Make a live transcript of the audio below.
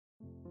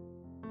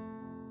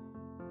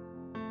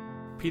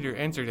Peter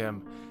answered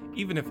him,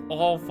 "Even if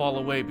all fall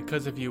away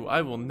because of you,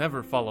 I will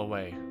never fall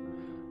away."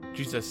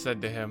 Jesus said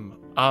to him,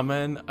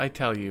 "Amen, I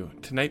tell you,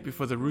 tonight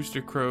before the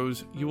rooster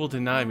crows, you will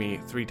deny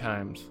me 3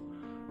 times."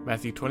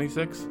 Matthew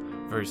 26,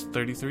 verse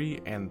 33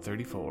 and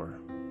 34.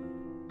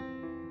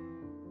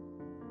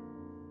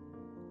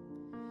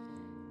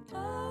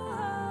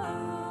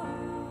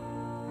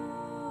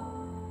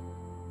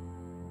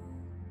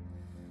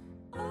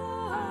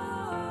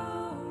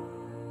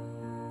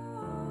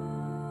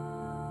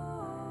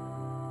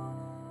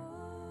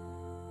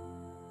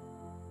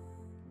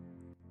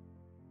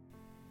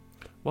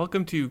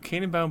 Welcome to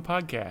Canaan Bound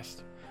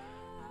Podcast.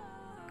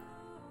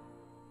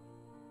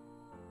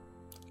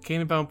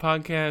 Canaan Bound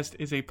Podcast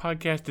is a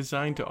podcast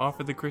designed to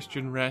offer the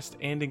Christian rest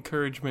and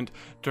encouragement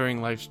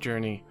during life's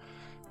journey.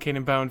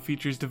 Canaan Bound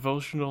features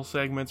devotional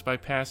segments by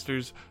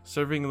pastors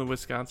serving in the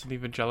Wisconsin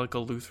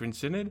Evangelical Lutheran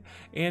Synod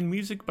and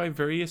music by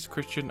various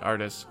Christian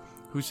artists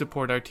who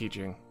support our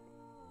teaching.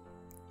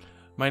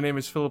 My name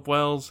is Philip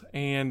Wells,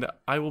 and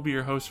I will be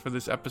your host for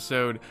this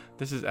episode.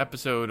 This is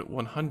episode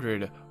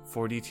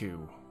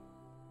 142.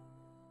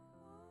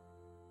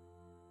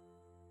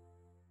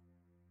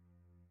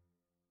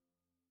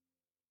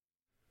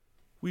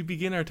 We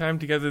begin our time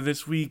together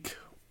this week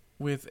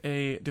with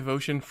a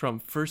devotion from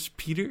 1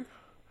 Peter.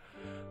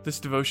 This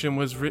devotion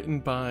was written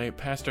by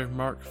Pastor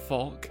Mark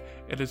Falk.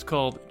 It is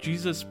called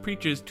Jesus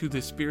Preaches to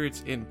the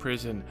Spirits in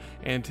Prison,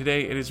 and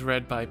today it is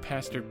read by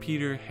Pastor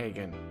Peter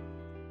Hagen.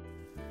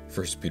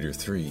 1 Peter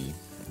 3,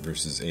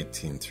 verses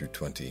 18 through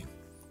 20.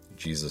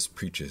 Jesus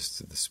preaches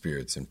to the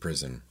spirits in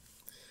prison.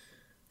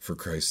 For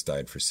Christ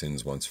died for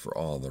sins once for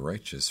all, the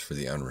righteous for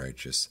the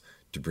unrighteous,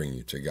 to bring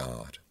you to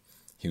God.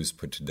 He was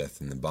put to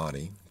death in the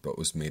body, but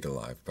was made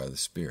alive by the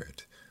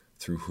Spirit,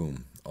 through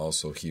whom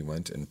also he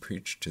went and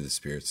preached to the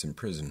spirits in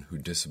prison who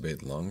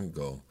disobeyed long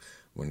ago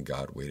when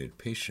God waited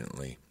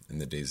patiently in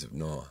the days of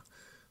Noah,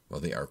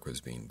 while the ark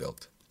was being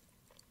built.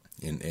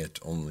 In it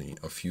only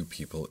a few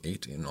people,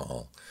 8 in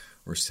all,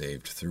 were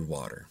saved through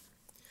water.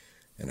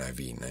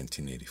 NIV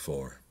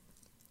 1984.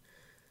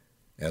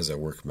 As I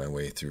work my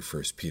way through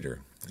 1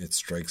 Peter, it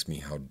strikes me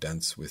how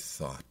dense with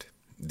thought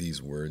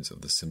these words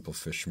of the simple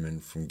fisherman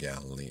from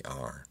Galilee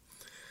are.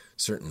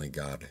 Certainly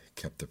God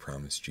kept the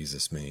promise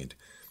Jesus made.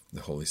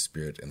 The Holy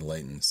Spirit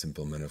enlightened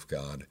simple men of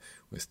God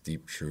with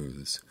deep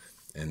truths,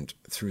 and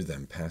through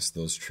them passed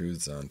those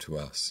truths on to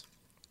us.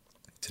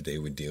 Today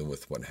we deal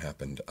with what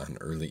happened on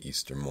early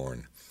Easter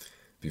morn,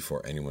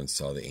 before anyone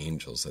saw the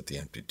angels at the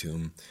empty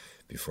tomb,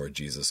 before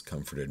Jesus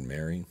comforted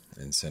Mary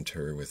and sent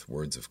her with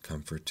words of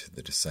comfort to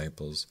the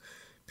disciples,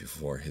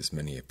 before his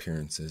many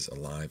appearances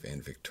alive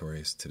and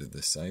victorious to the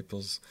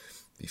disciples.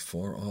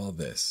 Before all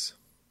this,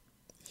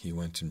 he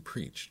went and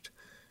preached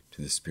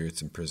to the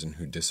spirits in prison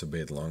who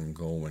disobeyed long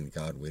ago when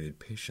God waited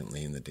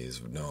patiently in the days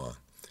of Noah.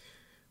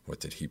 What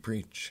did he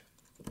preach?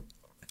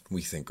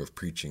 We think of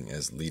preaching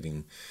as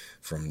leading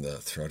from the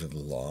threat of the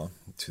law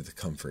to the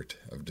comfort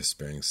of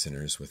despairing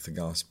sinners with the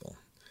gospel.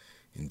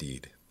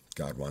 Indeed,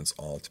 God wants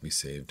all to be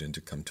saved and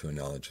to come to a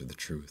knowledge of the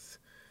truth.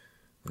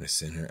 When a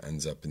sinner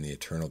ends up in the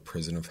eternal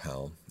prison of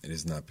hell, it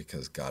is not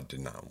because God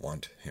did not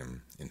want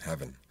him in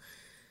heaven.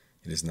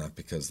 It is not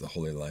because the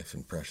holy life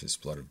and precious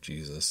blood of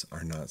Jesus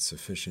are not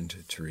sufficient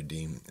to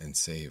redeem and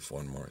save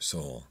one more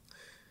soul.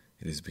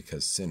 It is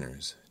because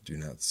sinners do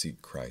not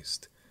seek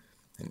Christ,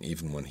 and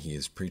even when he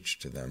is preached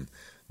to them,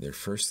 their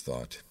first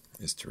thought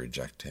is to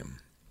reject him.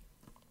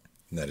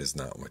 That is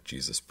not what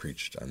Jesus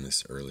preached on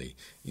this early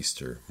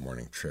Easter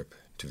morning trip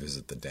to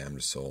visit the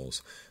damned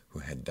souls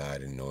who had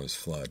died in Noah's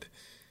flood,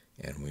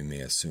 and we may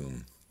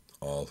assume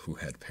all who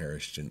had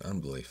perished in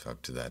unbelief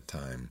up to that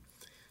time.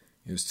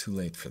 It was too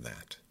late for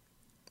that.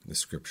 The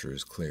scripture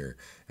is clear.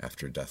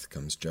 After death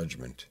comes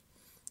judgment.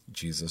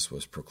 Jesus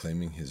was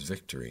proclaiming his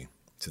victory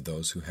to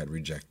those who had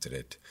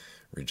rejected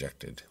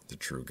the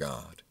true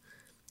God.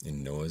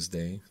 In Noah's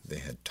day, they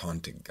had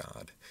taunted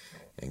God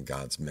and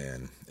God's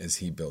man as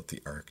he built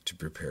the ark to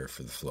prepare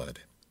for the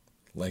flood.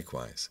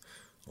 Likewise,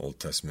 Old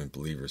Testament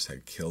believers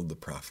had killed the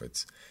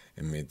prophets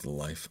and made the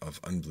life of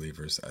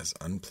unbelievers as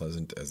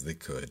unpleasant as they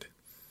could.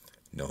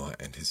 Noah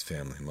and his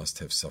family must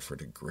have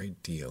suffered a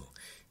great deal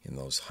in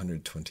those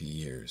 120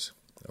 years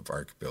of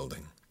ark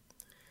building.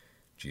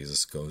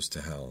 Jesus goes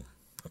to hell.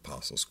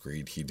 Apostles'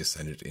 Creed, he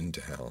descended into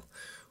hell,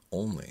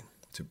 only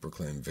to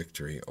proclaim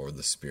victory over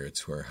the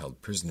spirits who are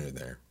held prisoner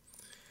there.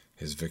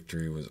 His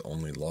victory was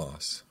only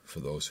loss for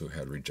those who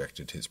had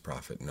rejected his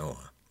prophet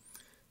Noah.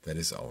 That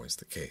is always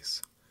the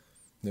case.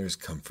 There is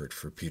comfort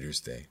for Peter's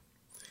day.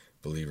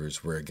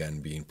 Believers were again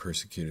being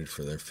persecuted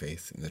for their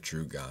faith in the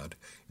true God,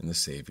 in the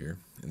Savior,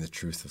 in the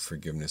truth of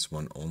forgiveness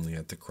won only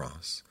at the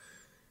cross.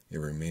 It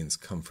remains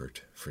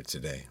comfort for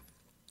today.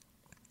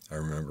 I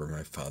remember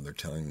my father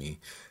telling me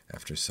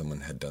after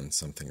someone had done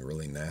something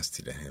really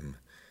nasty to him,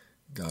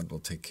 God will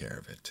take care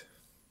of it.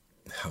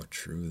 How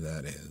true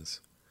that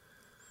is.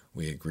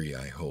 We agree,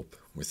 I hope,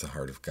 with the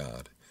heart of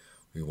God.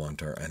 We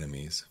want our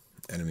enemies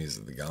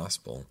of the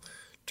gospel,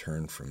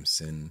 turn from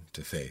sin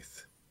to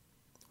faith.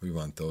 We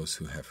want those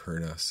who have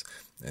hurt us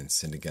and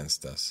sinned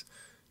against us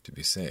to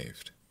be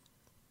saved.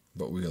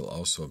 But we will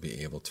also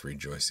be able to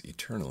rejoice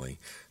eternally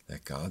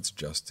that God's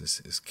justice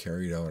is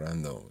carried out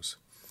on those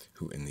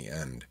who, in the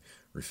end,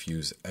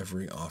 refuse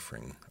every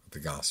offering of the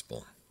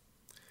gospel.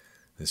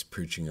 This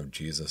preaching of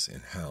Jesus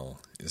in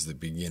hell is the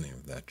beginning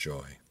of that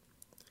joy.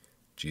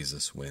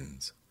 Jesus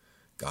wins.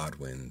 God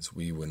wins.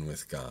 We win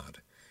with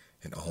God.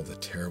 And all the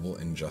terrible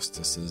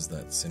injustices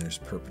that sinners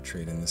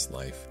perpetrate in this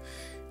life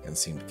and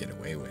seem to get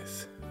away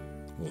with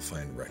will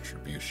find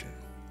retribution.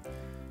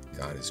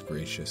 God is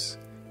gracious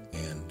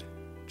and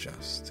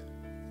just.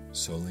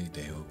 Soli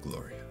Deo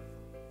Gloria.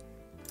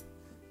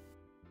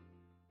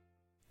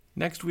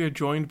 Next, we are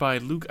joined by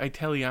Luke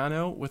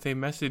Italiano with a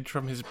message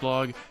from his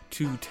blog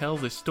To Tell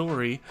the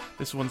Story.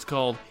 This one's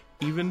called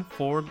Even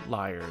for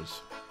Liars.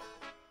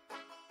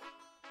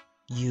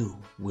 You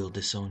will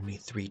disown me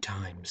 3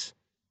 times.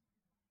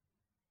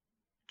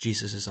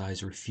 Jesus'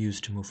 eyes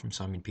refused to move from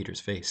Simon Peter's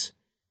face.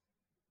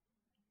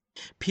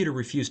 Peter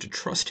refused to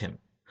trust him.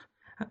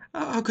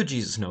 How could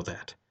Jesus know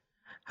that?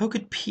 How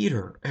could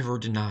Peter ever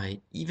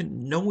deny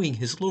even knowing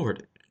his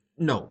Lord?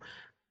 No,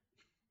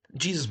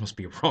 Jesus must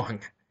be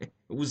wrong. It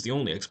was the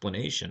only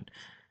explanation.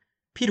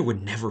 Peter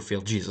would never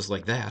fail Jesus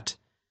like that.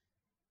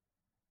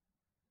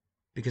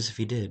 Because if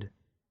he did,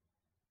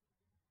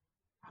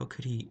 how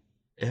could he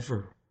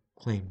ever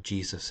claim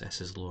Jesus as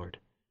his Lord?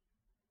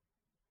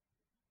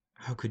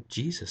 How could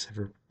Jesus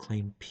ever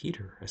claim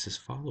Peter as his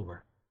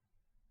follower?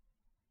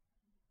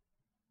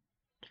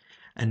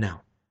 And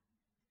now,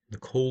 in the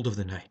cold of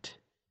the night,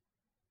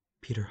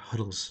 Peter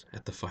huddles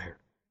at the fire.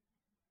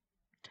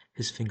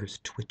 His fingers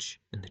twitch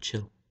in the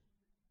chill.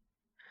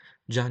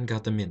 John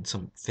got them in,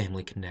 some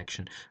family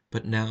connection,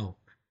 but now,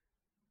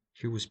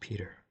 here was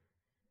Peter,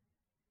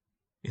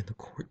 in the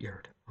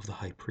courtyard of the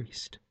high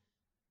priest,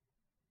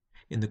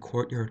 in the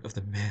courtyard of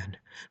the man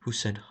who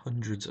sent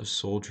hundreds of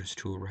soldiers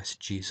to arrest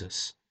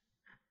Jesus.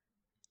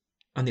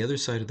 On the other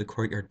side of the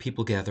courtyard,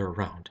 people gather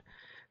around.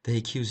 They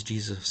accuse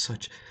Jesus of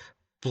such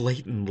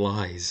blatant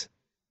lies.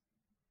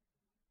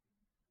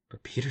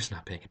 But Peter's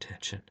not paying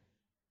attention.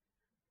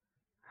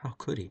 How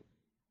could he?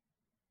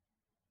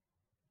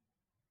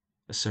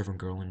 A servant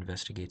girl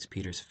investigates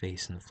Peter's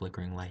face in the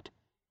flickering light.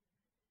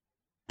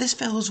 "This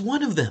fellow's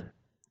one of them,"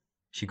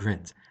 she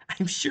grins.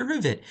 "I'm sure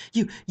of it.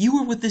 You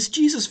were with this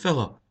Jesus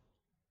fellow."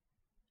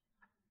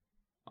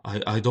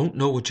 I don't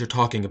know what you're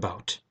talking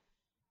about."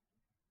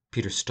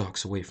 Peter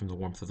stalks away from the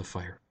warmth of the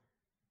fire,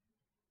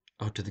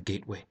 out to the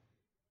gateway,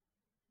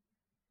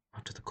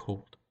 out to the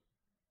cold.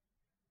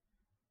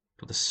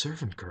 But the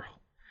servant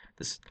girl,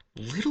 this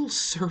little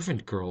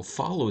servant girl,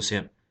 follows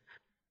him.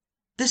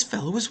 "This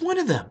fellow is one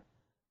of them."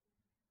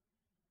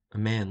 A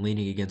man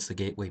leaning against the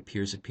gateway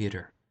peers at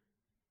Peter.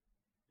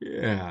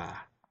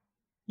 "Yeah,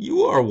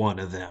 you are one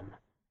of them."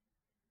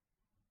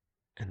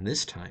 And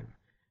this time,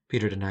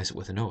 Peter denies it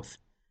with an oath.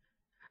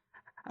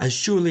 "As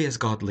surely as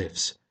God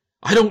lives,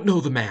 I don't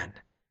know the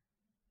man."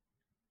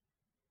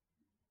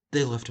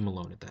 They left him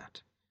alone at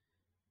that.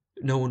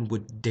 No one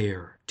would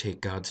dare take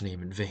God's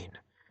name in vain.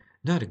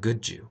 Not a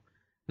good Jew.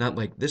 Not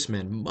like this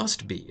man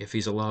must be if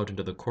he's allowed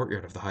into the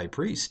courtyard of the high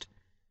priest.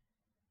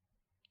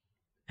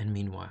 And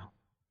meanwhile,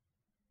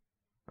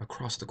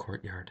 across the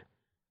courtyard,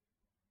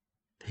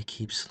 they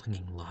keep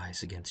slinging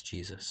lies against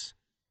Jesus.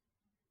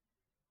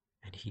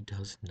 And he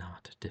does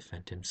not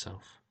defend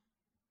himself.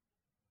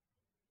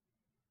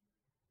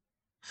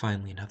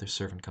 Finally, another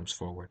servant comes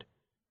forward.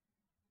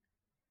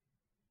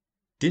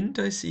 "Didn't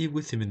I see you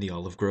with him in the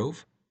olive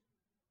grove?"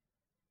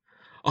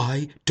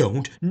 "I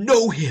don't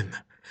know him.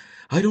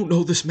 I don't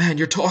know this man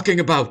you're talking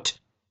about."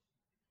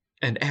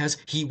 And as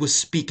he was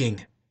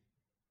speaking,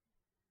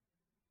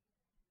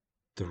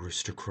 the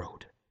rooster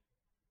crowed.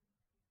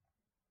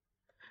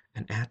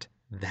 And at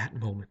that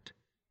moment,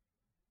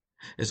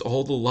 as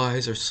all the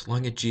lies are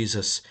slung at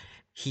Jesus,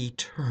 he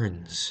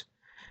turns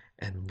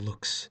and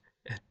looks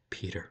at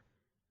Peter.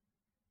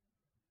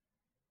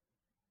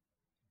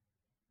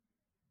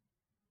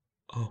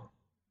 Oh,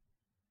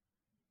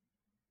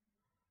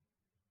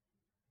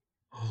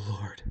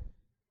 Lord.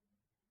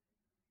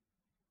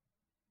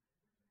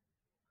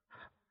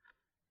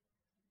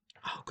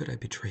 How could I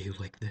betray you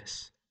like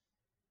this?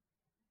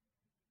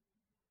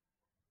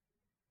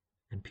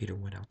 And Peter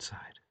went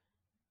outside.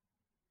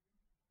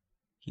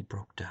 He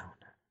broke down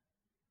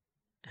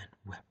and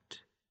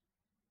wept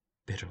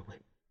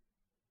bitterly.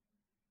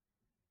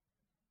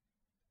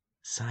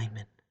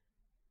 "Simon,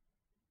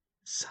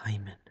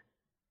 Simon,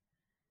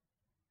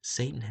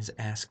 Satan has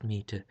asked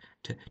me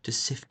to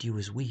sift you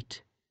as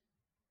wheat.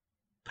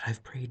 But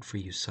I've prayed for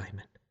you,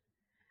 Simon,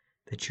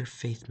 that your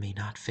faith may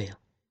not fail.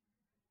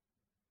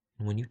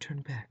 And when you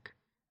turn back,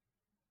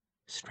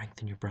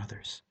 strengthen your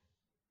brothers."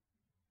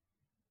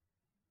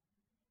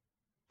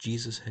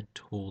 Jesus had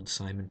told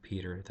Simon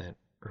Peter that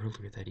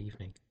earlier that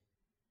evening.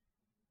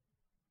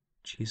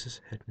 Jesus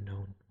had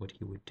known what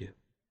he would do.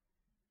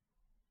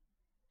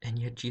 And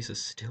yet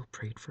Jesus still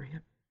prayed for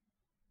him.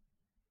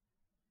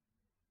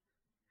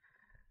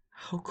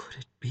 How could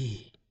it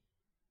be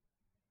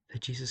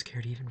that Jesus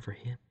cared even for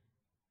him?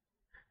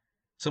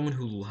 Someone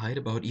who lied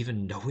about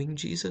even knowing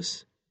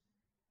Jesus?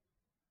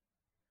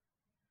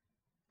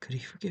 Could he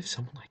forgive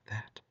someone like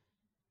that?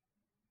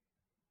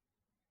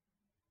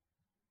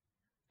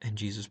 And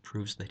Jesus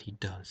proves that he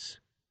does,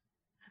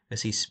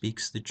 as he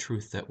speaks the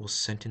truth that will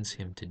sentence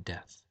him to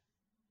death.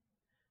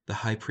 The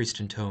high priest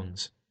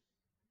intones,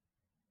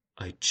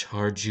 "I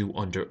charge you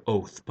under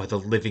oath by the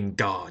living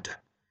God.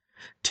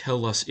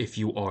 Tell us if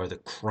you are the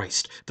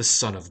Christ, the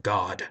Son of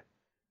God."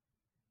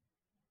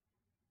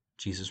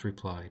 Jesus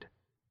replied,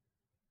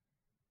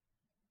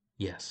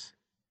 "Yes,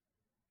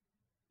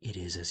 it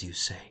is as you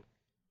say."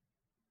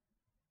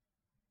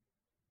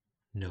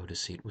 No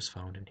deceit was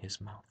found in his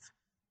mouth.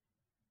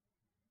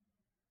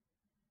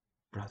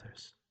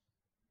 Brothers,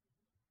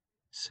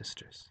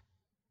 sisters,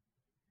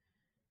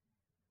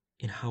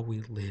 in how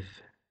we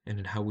live and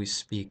in how we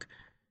speak,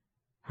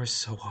 we're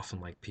so often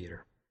like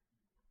Peter.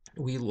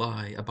 We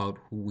lie about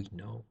who we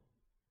know.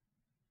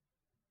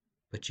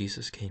 But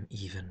Jesus came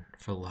even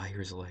for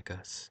liars like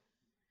us.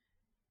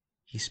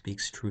 He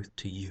speaks truth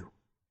to you.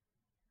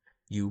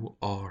 You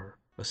are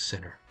a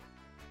sinner.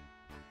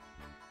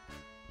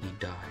 He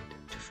died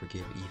to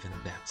forgive even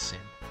that sin.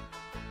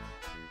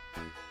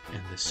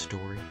 And this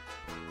story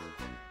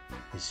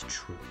is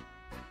true.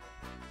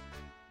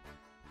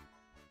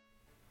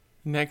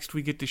 Next,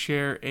 we get to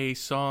share a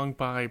song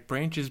by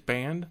Branches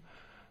Band.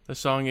 The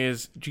song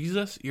is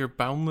Jesus, Your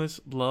Boundless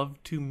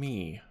Love to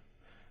Me.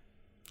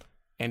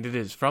 And it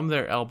is from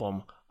their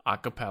album, A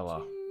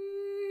Cappella.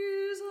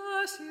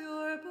 Jesus,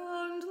 your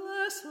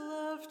boundless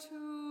love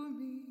to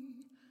me,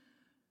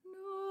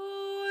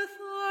 no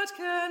thought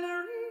can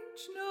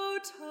reach, no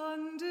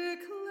tongue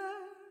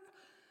declare.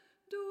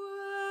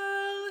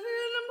 Dwell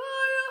in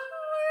my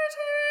heart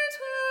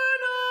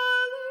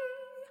eternally,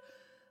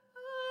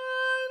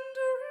 and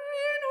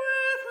reign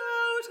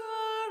without a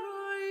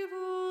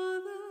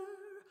rival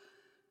there.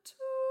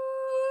 To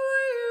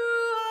you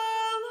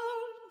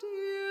alone,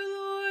 dear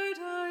Lord,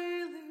 I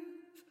live.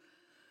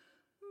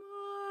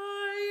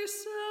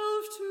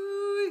 Myself to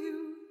you,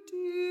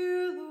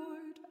 dear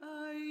Lord, I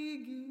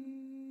give.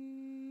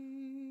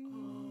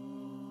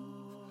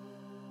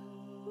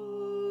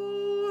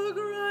 Oh,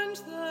 grant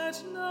that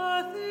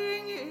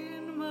nothing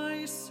in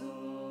my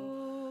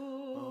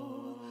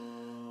soul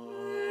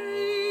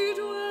may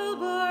dwell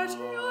but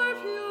your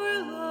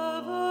pure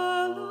love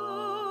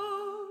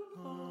alone.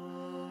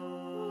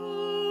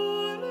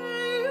 Oh,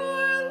 may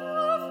your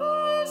love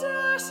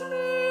possess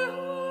me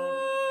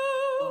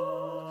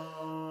whole,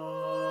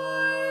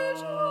 my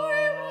joy,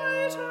 my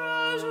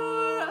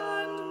treasure,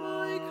 and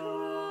my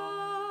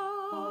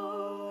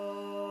crown.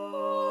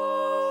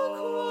 All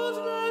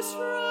coldness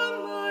from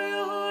my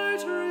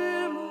heart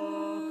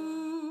remove,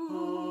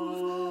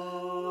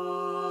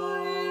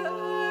 my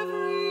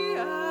every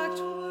act,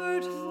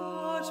 word,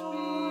 thought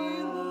be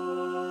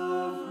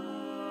love,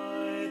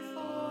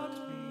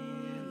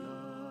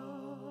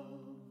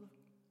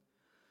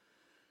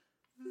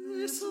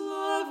 This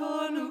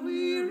love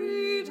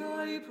unwearied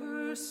I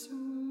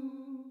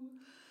pursue,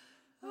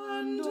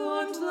 and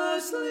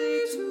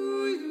dauntlessly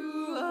to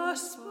you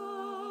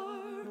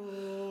aspire.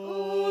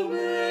 Oh,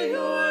 may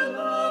your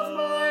love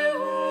my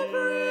hope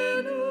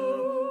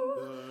renew,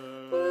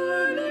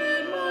 burn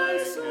in my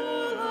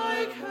soul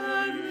like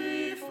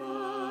heavenly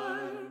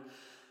fire,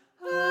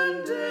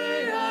 and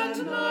day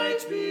and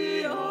night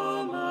be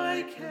all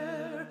my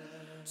care,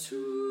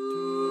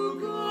 to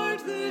guard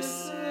this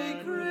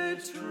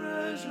sacred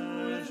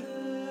treasure there.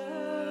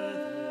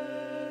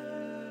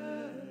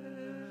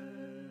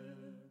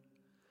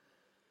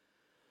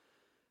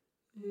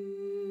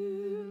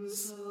 In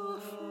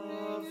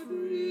suffering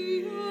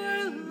free,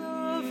 your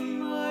love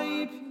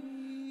my peace.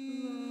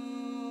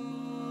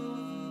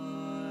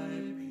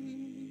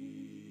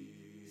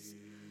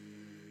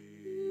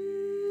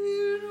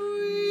 In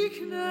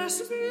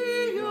weakness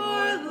be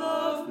your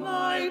love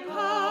my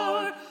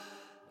power,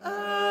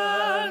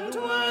 and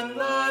when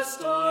the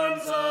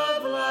storms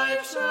of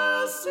life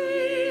shall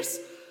cease,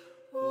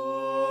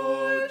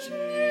 oh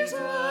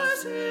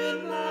Jesus,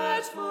 in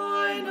that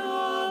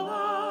final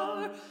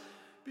hour,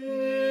 be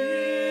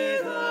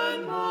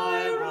then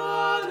my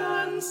rod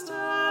and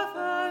staff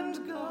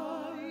and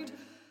guide,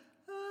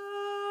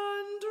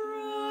 and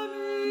draw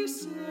me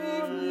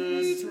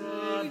safely to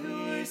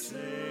your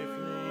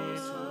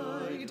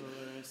side,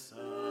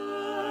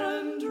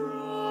 and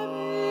draw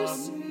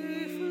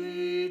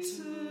me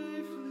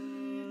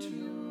safely to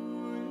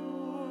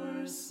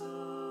your side.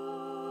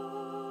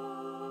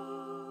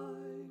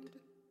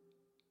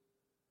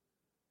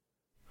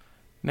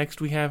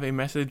 Next, we have a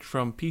message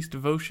from Peace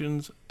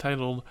Devotions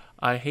titled,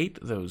 I Hate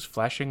Those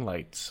Flashing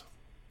Lights.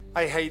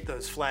 I hate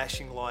those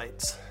flashing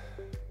lights.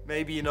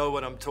 Maybe you know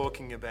what I'm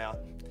talking about.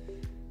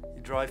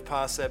 You drive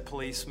past that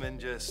policeman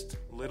just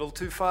a little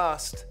too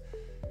fast,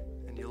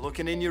 and you're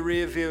looking in your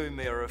rear view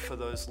mirror for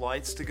those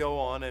lights to go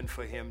on and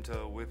for him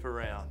to whip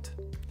around.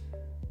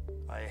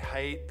 I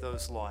hate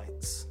those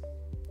lights.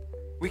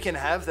 We can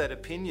have that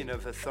opinion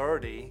of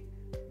authority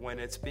when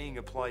it's being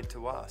applied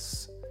to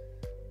us,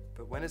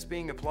 but when it's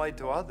being applied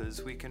to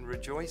others, we can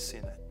rejoice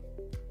in it.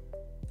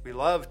 We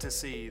love to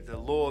see the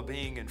law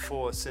being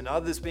enforced and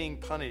others being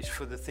punished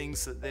for the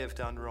things that they've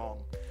done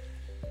wrong.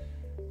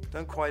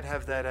 don't quite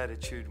have that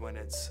attitude when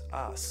it's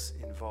us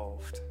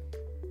involved.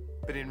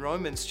 But in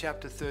Romans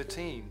chapter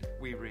 13,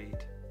 we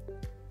read,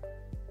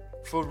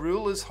 "For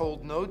rulers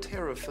hold no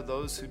terror for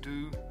those who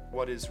do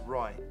what is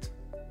right,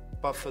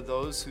 but for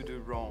those who do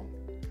wrong.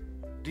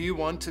 Do you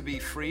want to be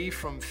free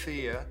from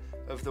fear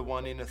of the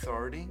one in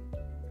authority?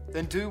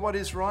 Then do what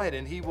is right,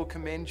 and he will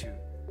commend you.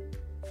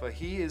 For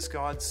he is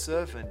God's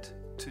servant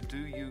to do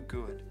you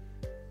good.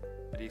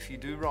 But if you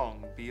do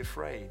wrong, be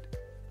afraid,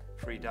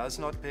 for he does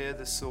not bear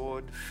the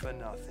sword for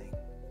nothing."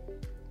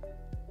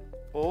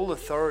 All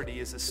authority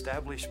is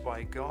established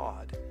by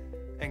God,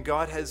 and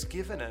God has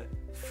given it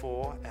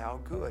for our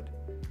good.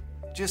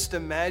 Just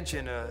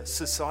imagine a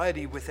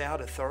society without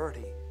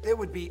authority. There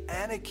would be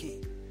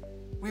anarchy.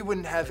 We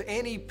wouldn't have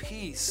any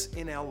peace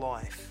in our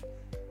life.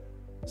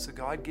 So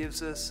God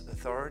gives us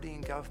authority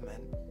in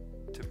government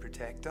to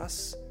protect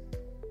us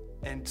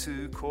and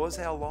to cause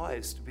our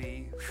lives to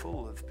be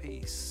full of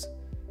peace.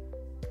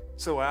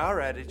 So our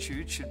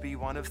attitude should be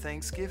one of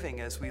thanksgiving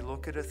as we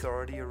look at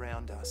authority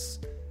around us,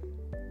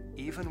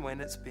 even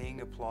when it's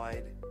being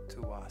applied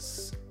to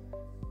us.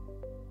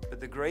 But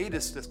the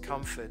greatest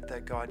comfort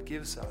that God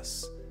gives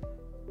us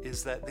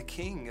is that the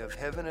King of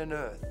heaven and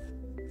earth,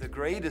 the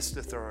greatest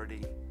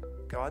authority,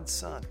 God's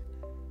Son,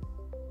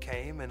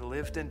 came and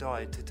lived and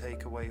died to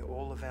take away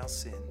all of our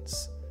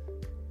sins.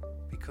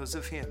 Because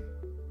of him,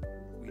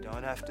 we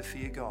don't have to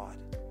fear God.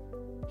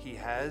 He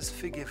has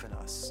forgiven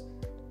us,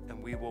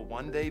 and we will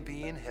one day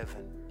be in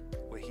heaven,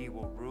 where he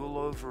will rule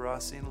over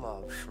us in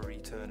love for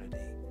eternity.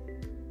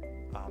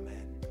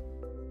 Amen.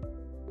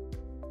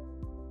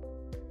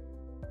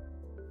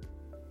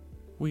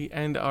 We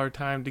end our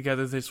time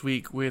together this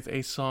week with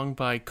a song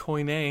by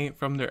Koine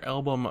from their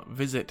album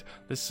Visit.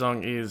 This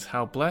song is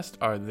 "How Blessed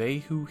Are They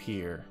Who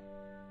Hear."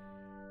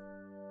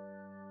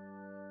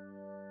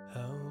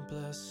 How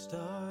blessed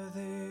are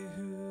they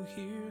who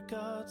hear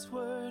God's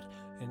word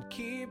and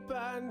keep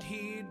and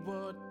heed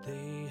what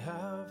they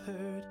have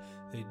heard.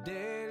 They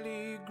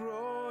daily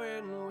grow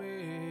in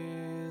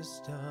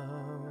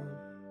wisdom.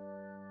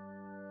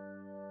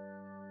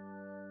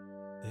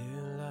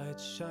 Their light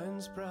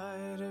shines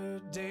brighter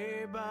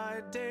day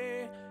by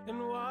day,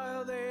 and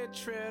while they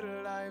tread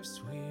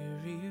life's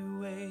weary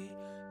way,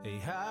 they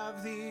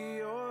have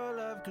the oil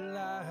of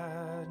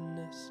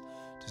gladness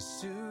to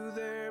soothe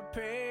their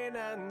pain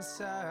and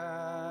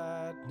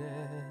sadness.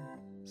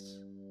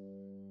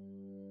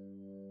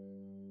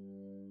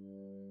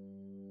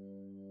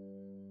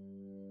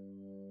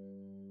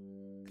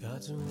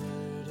 God's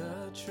word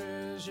a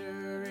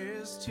treasure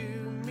is to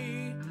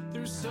me.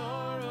 Through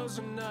sorrows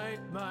of night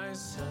my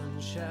son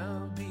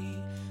shall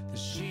be, the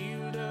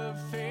shield of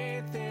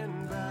faith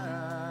in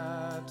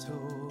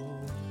battle.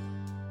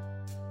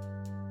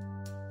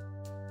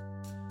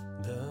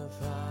 The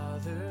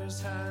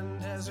Father's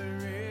hand has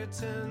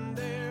written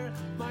there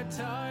my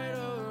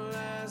title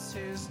as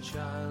his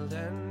child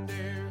and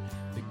heir.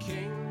 The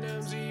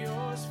kingdom's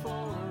yours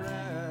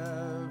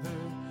forever.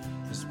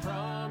 This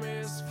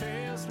promise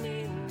fails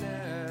me never.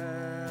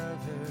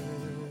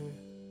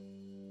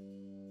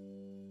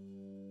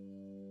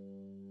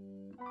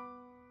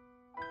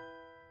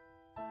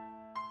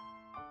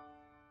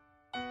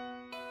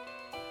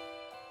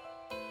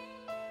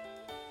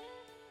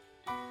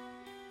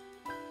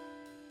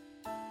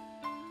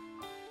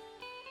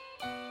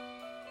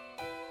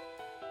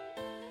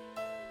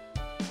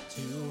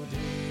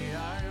 Today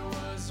I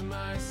was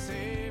my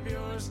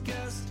Savior's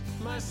guest.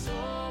 My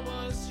soul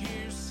was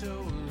here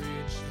so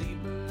richly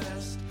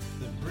blessed.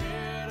 The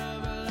bread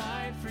of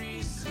life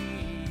receiving.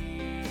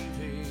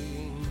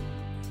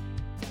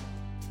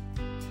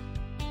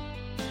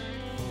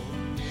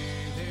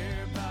 Only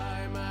there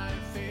by my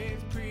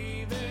faith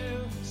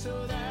prevail,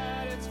 so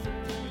that its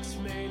fruits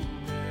may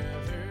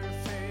never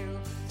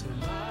fail. Till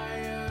my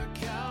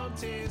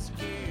account is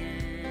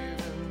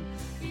given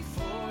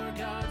before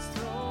God's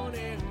throne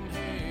in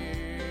heaven.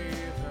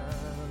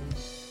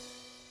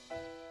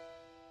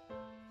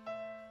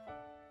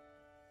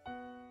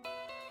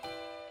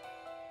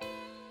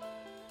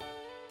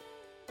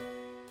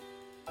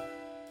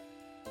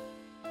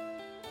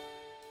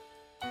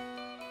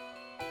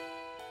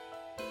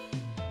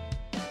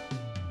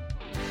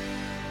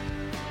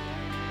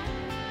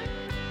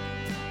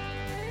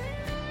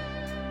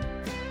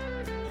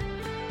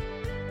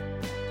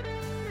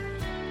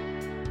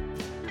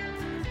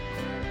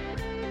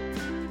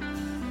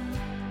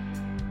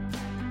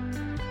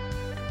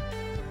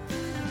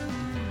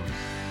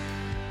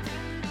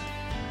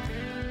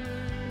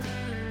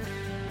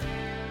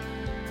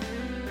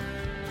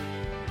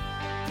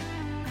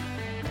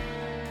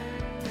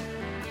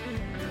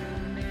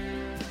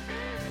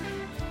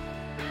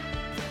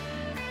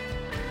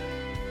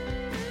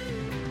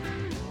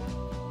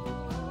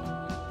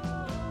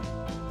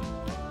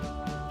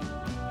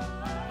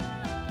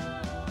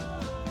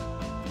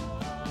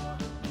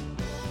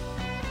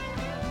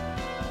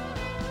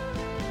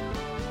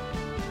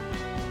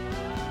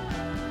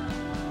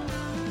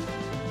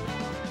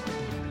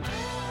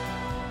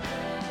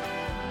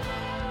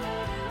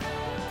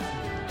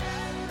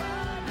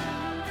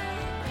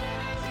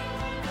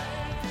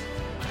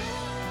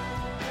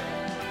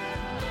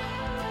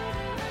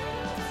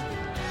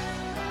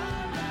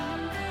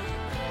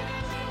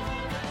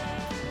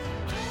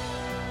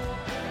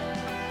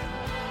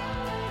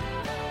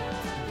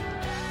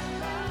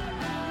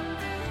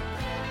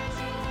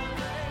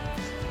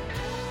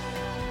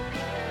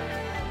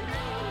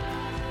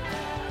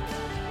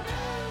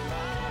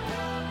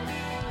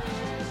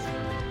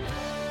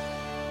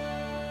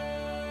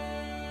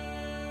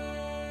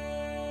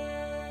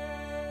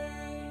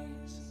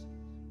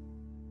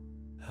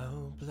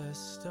 How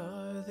blessed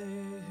are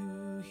they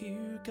who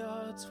hear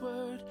God's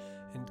word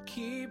and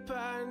keep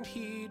and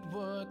heed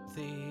what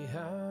they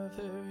have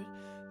heard.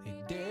 They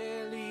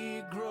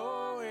daily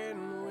grow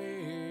in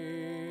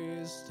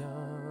wisdom.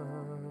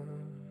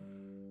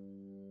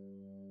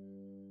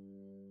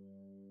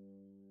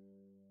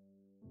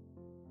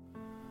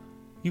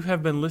 You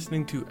have been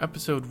listening to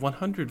episode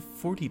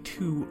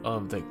 142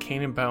 of the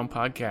Canaan Bound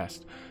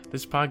podcast.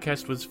 This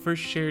podcast was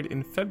first shared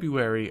in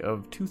February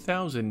of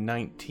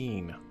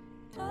 2019.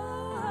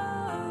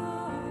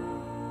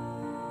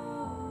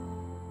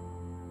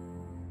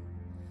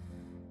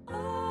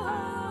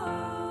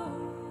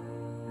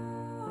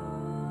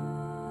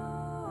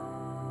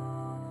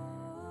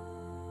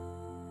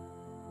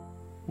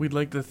 We'd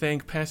like to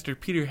thank Pastor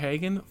Peter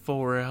Hagen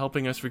for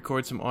helping us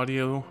record some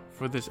audio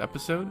for this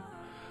episode.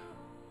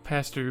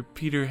 Pastor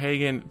Peter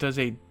Hagen does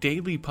a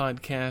daily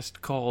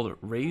podcast called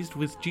Raised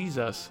with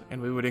Jesus,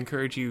 and we would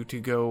encourage you to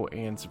go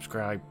and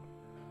subscribe.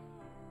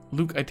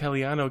 Luke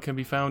Italiano can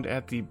be found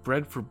at the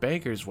Bread for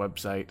Beggars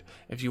website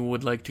if you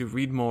would like to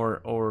read more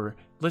or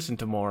listen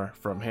to more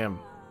from him.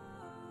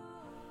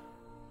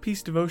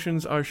 Peace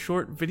Devotions are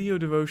short video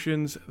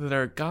devotions that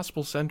are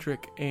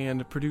gospel-centric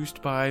and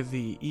produced by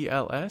the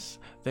ELS.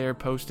 They are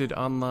posted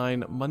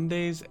online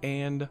Mondays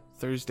and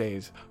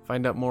Thursdays.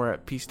 Find out more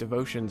at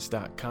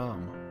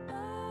peacedevotions.com.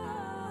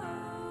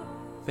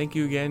 Thank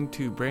you again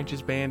to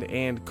Branches Band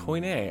and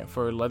Koine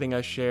for letting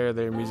us share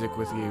their music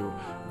with you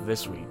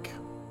this week.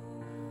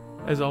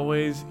 As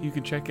always, you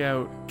can check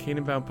out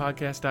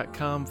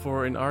CanaanBoundPodcast.com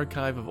for an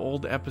archive of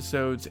old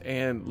episodes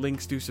and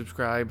links to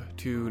subscribe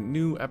to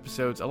new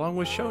episodes, along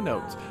with show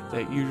notes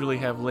that usually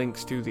have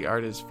links to the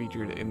artists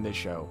featured in this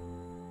show.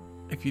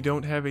 If you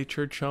don't have a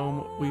church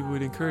home, we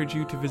would encourage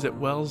you to visit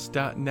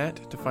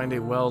wells.net to find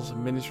a Wells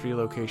ministry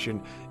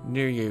location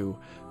near you.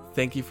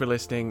 Thank you for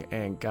listening,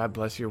 and God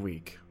bless your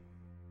week.